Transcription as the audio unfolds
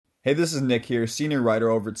Hey, this is Nick here, senior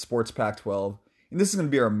writer over at Sports Pac 12, and this is going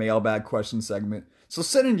to be our mailbag question segment. So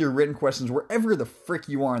send in your written questions wherever the frick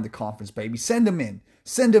you are in the conference, baby. Send them in.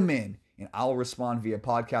 Send them in. And I'll respond via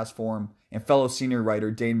podcast form, and fellow senior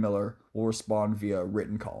writer Dane Miller will respond via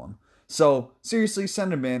written column. So seriously,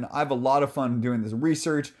 send them in. I have a lot of fun doing this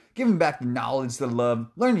research, giving back the knowledge, the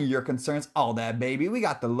love, learning your concerns, all that, baby. We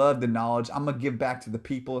got the love, the knowledge. I'm going to give back to the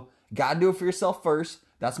people. Gotta do it for yourself first.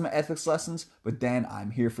 That's my ethics lessons, but then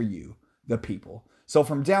I'm here for you, the people. So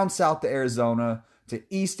from down south to Arizona, to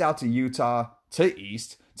east out to Utah, to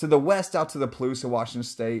east, to the west out to the Palouse of Washington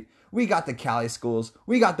State, we got the Cali schools,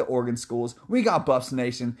 we got the Oregon schools, we got Buffs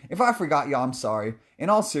Nation. If I forgot y'all, I'm sorry.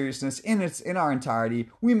 In all seriousness, in our entirety,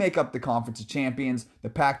 we make up the Conference of Champions, the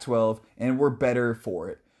Pac-12, and we're better for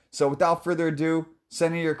it. So without further ado,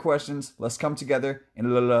 send in your questions. Let's come together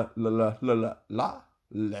and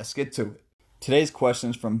let's get to it. Today's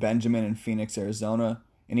question is from Benjamin in Phoenix, Arizona,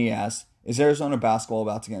 and he asks, is Arizona basketball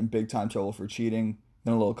about to get in big time trouble for cheating?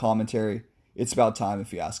 Then a little commentary. It's about time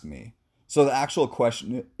if you ask me. So the actual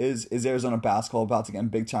question is Arizona basketball about to get in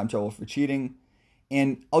big time trouble for cheating?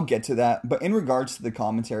 And I'll get to that. But in regards to the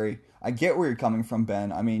commentary, I get where you're coming from,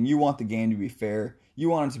 Ben. I mean, you want the game to be fair. You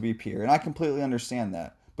want it to be pure. And I completely understand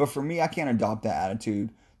that. But for me, I can't adopt that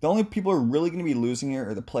attitude. The only people who are really going to be losing here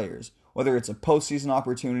are the players. Whether it's a postseason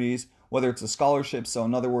opportunities, whether it's a scholarship. So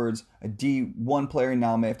in other words, a D1 player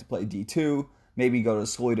now may have to play D2, maybe go to a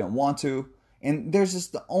school he didn't want to. And there's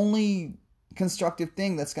just the only constructive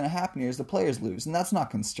thing that's going to happen here is the players lose. And that's not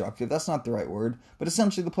constructive. That's not the right word. But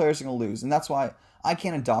essentially the players are going to lose. And that's why I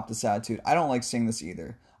can't adopt this attitude. I don't like seeing this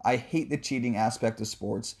either. I hate the cheating aspect of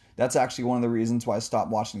sports. That's actually one of the reasons why I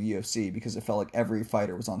stopped watching the UFC, because it felt like every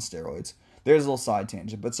fighter was on steroids. There's a little side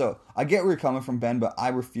tangent. But so I get where you're coming from, Ben, but I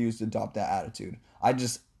refuse to adopt that attitude.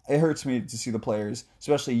 It hurts me to see the players,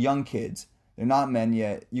 especially young kids. They're not men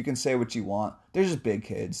yet. You can say what you want. They're just big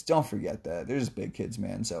kids. Don't forget that. They're just big kids,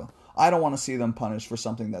 man. So I don't want to see them punished for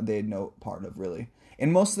something that they had no part of, really.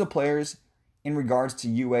 And most of the players, in regards to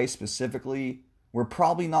UA specifically, were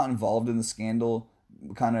probably not involved in the scandal,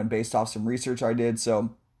 kind of based off some research I did.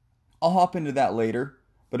 So I'll hop into that later.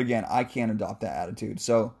 But again, I can't adopt that attitude.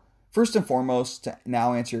 So first and foremost, to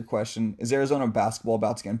now answer your question, is Arizona basketball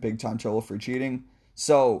about to get in big time trouble for cheating?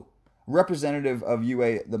 So, representative of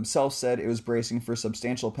UA themselves said it was bracing for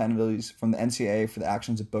substantial penalties from the NCAA for the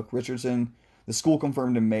actions of Book Richardson. The school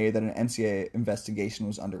confirmed in May that an NCAA investigation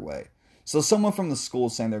was underway. So someone from the school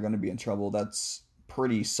is saying they're going to be in trouble. That's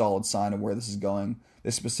pretty solid sign of where this is going.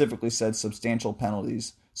 They specifically said substantial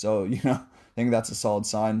penalties. So, I think that's a solid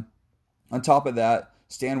sign. On top of that,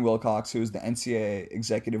 Stan Wilcox, who is the NCAA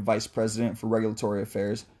Executive Vice President for Regulatory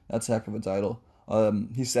Affairs, that's a heck of a title,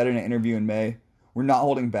 he said in an interview in May, "We're not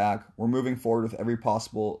holding back. We're moving forward with every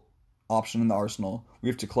possible option in the arsenal. We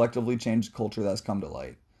have to collectively change the culture that has come to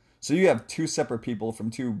light." So you have two separate people from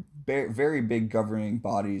two very big governing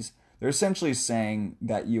bodies. They're essentially saying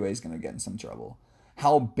that UA is going to get in some trouble.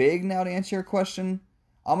 How big, now to answer your question?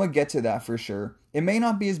 I'm going to get to that for sure. It may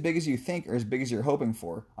not be as big as you think or as big as you're hoping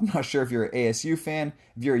for. I'm not sure if you're an ASU fan,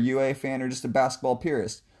 if you're a UA fan, or just a basketball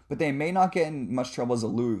purist. But they may not get in much trouble as a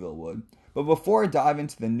Louisville would. But before I dive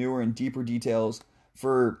into the newer and deeper details,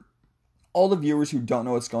 for all the viewers who don't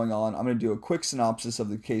know what's going on, I'm going to do a quick synopsis of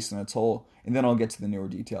the case in its whole, and then I'll get to the newer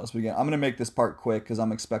details. But again, I'm going to make this part quick because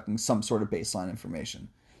I'm expecting some sort of baseline information.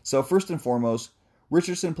 So first and foremost,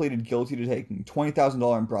 Richardson pleaded guilty to taking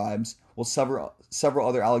 $20,000 in bribes, while several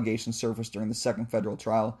other allegations surfaced during the second federal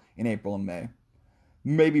trial in April and May.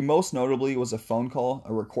 Maybe most notably was a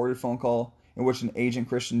recorded phone call, in which an agent,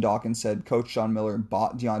 Christian Dawkins, said Coach Sean Miller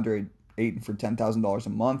bought DeAndre Ayton for $10,000 a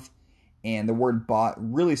month. And the word bought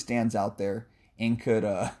really stands out there and could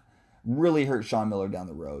really hurt Sean Miller down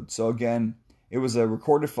the road. So again, it was a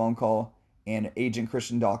recorded phone call, and agent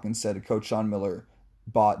Christian Dawkins said Coach Sean Miller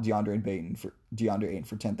bought DeAndre Ayton for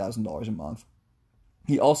 $10,000 a month.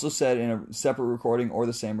 He also said in a separate recording, or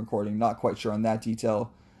the same recording, not quite sure on that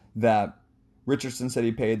detail, that Richardson said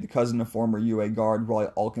he paid the cousin of former UA guard Roy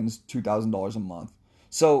Alkins $2,000 a month.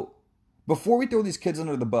 So before we throw these kids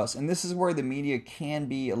under the bus, and this is where the media can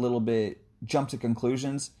be a little bit jump to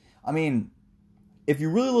conclusions. I mean, if you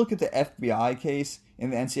really look at the FBI case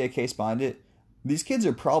and the NCAA case behind it, these kids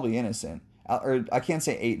are probably innocent. Or I can't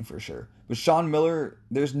say Ayton for sure. But Sean Miller,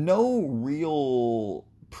 there's no real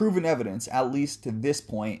proven evidence, at least to this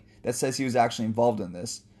point, that says he was actually involved in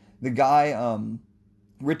this. The guy,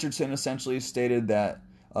 Richardson, essentially stated that,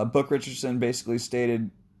 Book Richardson basically stated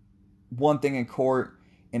one thing in court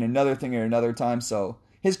and another thing at another time, so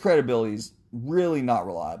his credibility is really not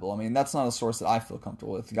reliable. I mean, that's not a source that I feel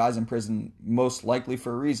comfortable with. The guy's in prison most likely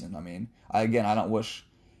for a reason. I mean, I don't wish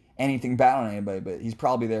anything bad on anybody, but he's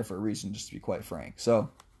probably there for a reason, just to be quite frank. So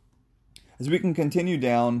as we can continue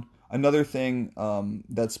down, another thing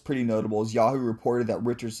that's pretty notable is Yahoo reported that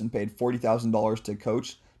Richardson paid $40,000 to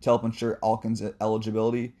coach to help ensure Alkin's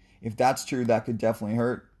eligibility. If that's true, that could definitely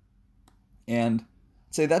hurt. And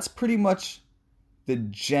I'd say that's pretty much the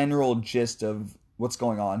general gist of what's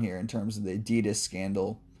going on here in terms of the Adidas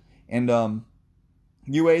scandal. And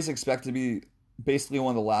UA is expected to be basically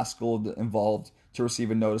one of the last schools involved to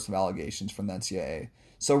receive a notice of allegations from the NCAA.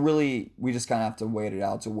 So really, we just kind of have to wait it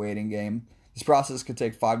out. It's a waiting game. This process could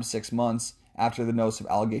take 5 to 6 months after the notice of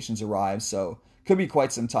allegations arrives, so it could be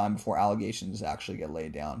quite some time before allegations actually get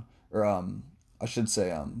laid down, or I should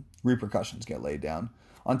say repercussions get laid down.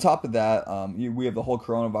 On top of that, we have the whole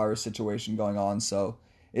coronavirus situation going on, so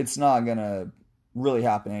it's not going to really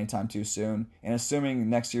happen anytime too soon. And assuming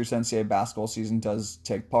next year's NCAA basketball season does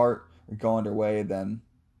take part or go underway, then,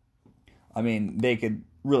 I mean, they could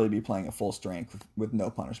really be playing at full strength with no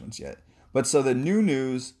punishments yet. But so the new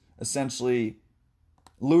news, essentially,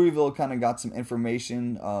 Louisville kind of got some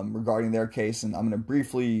information regarding their case, and I'm going to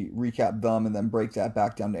briefly recap them and then break that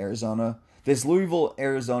back down to Arizona. This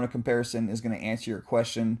Louisville-Arizona comparison is going to answer your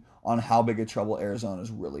question on how big of trouble Arizona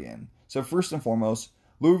is really in. So first and foremost,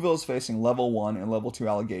 Louisville is facing level 1 and level 2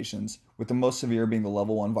 allegations, with the most severe being the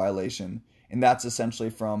level 1 violation, and that's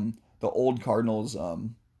essentially from the old Cardinals,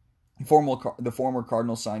 the former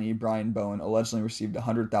Cardinals signee Brian Bowen allegedly received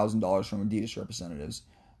 $100,000 from Adidas representatives.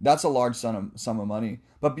 That's a large sum of money.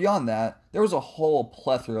 But beyond that, there was a whole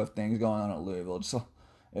plethora of things going on at Louisville. Just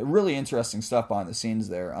really interesting stuff behind the scenes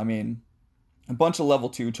there. I mean, a bunch of level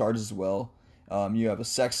 2 charges as well. You have a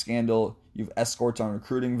sex scandal. You have escorts on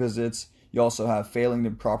recruiting visits. You also have failing to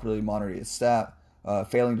properly monitor its staff,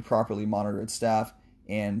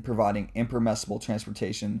 and providing impermissible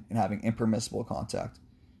transportation and having impermissible contact.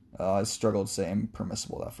 I struggled to say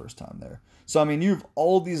impermissible that first time there. So, I mean, you have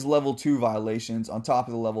all these level 2 violations on top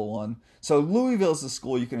of the level 1. So, Louisville is the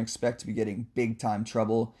school you can expect to be getting big-time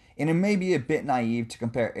trouble. And it may be a bit naive to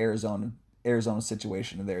compare Arizona's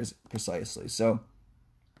situation to theirs precisely. So,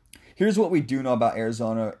 here's what we do know about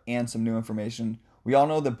Arizona and some new information. We all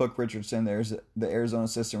know that Book Richardson, the Arizona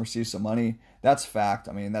system, received some money. That's fact.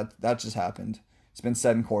 I mean, that just happened. It's been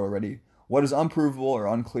said in court already. What is unprovable or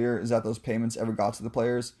unclear is that those payments ever got to the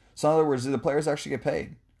players. So in other words, did the players actually get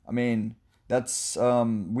paid? I mean, that's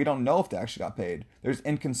we don't know if they actually got paid. There's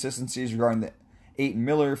inconsistencies regarding the 8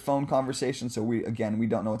 Miller phone conversation, so we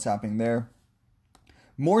don't know what's happening there.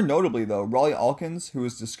 More notably, though, Rawle Alkins, who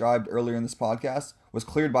was described earlier in this podcast, was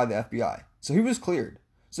cleared by the FBI. So he was cleared.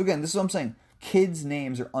 So again, this is what I'm saying. Kids'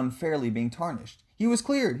 names are unfairly being tarnished. He was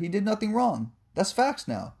cleared. He did nothing wrong. That's facts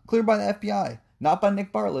now. Cleared by the FBI. Not by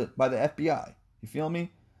Nick Bartlett, by the FBI. You feel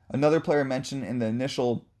me? Another player mentioned in the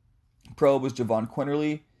initial probe was Javon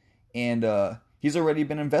Quinterly, and he's already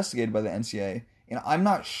been investigated by the NCAA. And I'm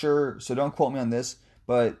not sure, so don't quote me on this,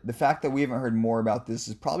 but the fact that we haven't heard more about this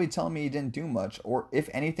is probably telling me he didn't do much, or if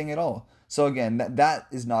anything at all. So again, that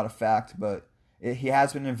is not a fact, but he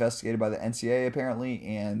has been investigated by the NCAA apparently,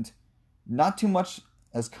 and not too much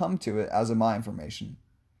has come to it as of my information.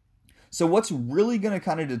 So what's really going to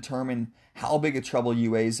kind of determine how big a trouble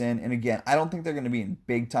UA's in, and again, I don't think they're going to be in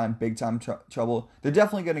big time trouble. They're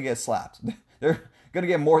definitely going to get slapped. They're going to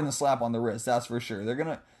get more than a slap on the wrist, that's for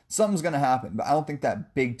sure. Something's going to happen, but I don't think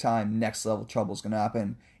that big time next level trouble is going to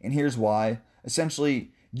happen. And here's why.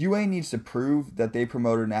 Essentially, UA needs to prove that they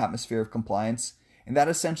promoted an atmosphere of compliance, and that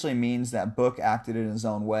essentially means that Book acted in his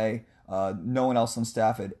own way. No one else on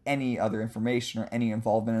staff had any other information or any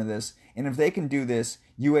involvement in this. And if they can do this,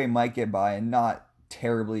 UA might get by and not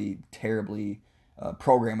terribly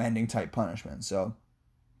program-ending type punishment. So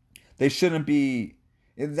they shouldn't be.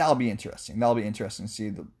 That'll be interesting. That'll be interesting to see.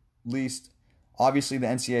 The least, obviously, the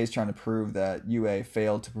NCAA is trying to prove that UA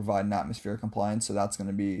failed to provide an atmosphere of compliance. So that's going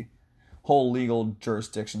to be whole legal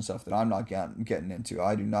jurisdiction stuff that I'm not getting into.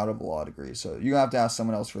 I do not have a law degree, so you have to ask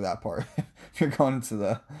someone else for that part if you're going into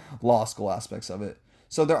the law school aspects of it.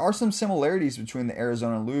 So there are some similarities between the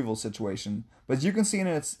Arizona and Louisville situation, but as you can see in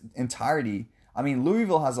its entirety, I mean,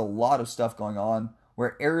 Louisville has a lot of stuff going on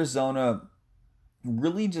where Arizona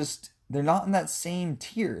really they're not in that same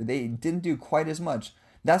tier. They didn't do quite as much.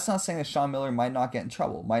 That's not saying that Sean Miller might not get in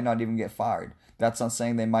trouble, might not even get fired. That's not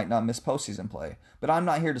saying they might not miss postseason play. But I'm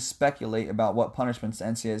not here to speculate about what punishments the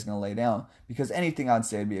NCAA is going to lay down, because anything I'd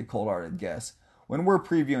say would be a cold-hearted guess. When we're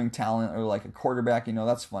previewing talent or like a quarterback,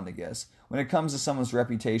 that's fun to guess. When it comes to someone's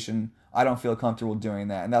reputation, I don't feel comfortable doing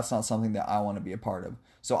that, and that's not something that I want to be a part of.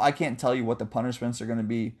 So I can't tell you what the punishments are going to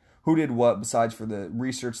be, who did what, besides for the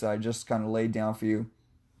research that I just kind of laid down for you.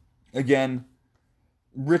 Again,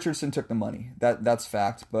 Richardson took the money. That's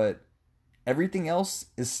fact, but everything else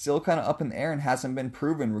is still kind of up in the air and hasn't been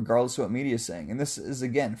proven, regardless of what media is saying. And this is,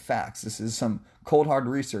 again, facts. This is some cold, hard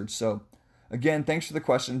research. So, again, thanks for the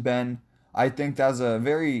question, Ben. I think that's a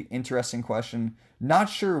very interesting question. Not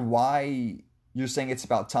sure why you're saying it's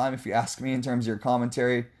about time if you ask me in terms of your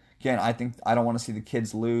commentary. Again, I think I don't want to see the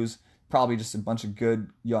kids lose. Probably just a bunch of good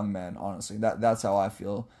young men, honestly. That's how I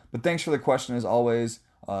feel. But thanks for the question as always.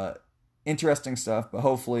 Interesting stuff, but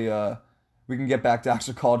hopefully we can get back to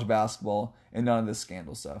actual college basketball and none of this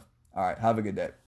scandal stuff. All right, have a good day.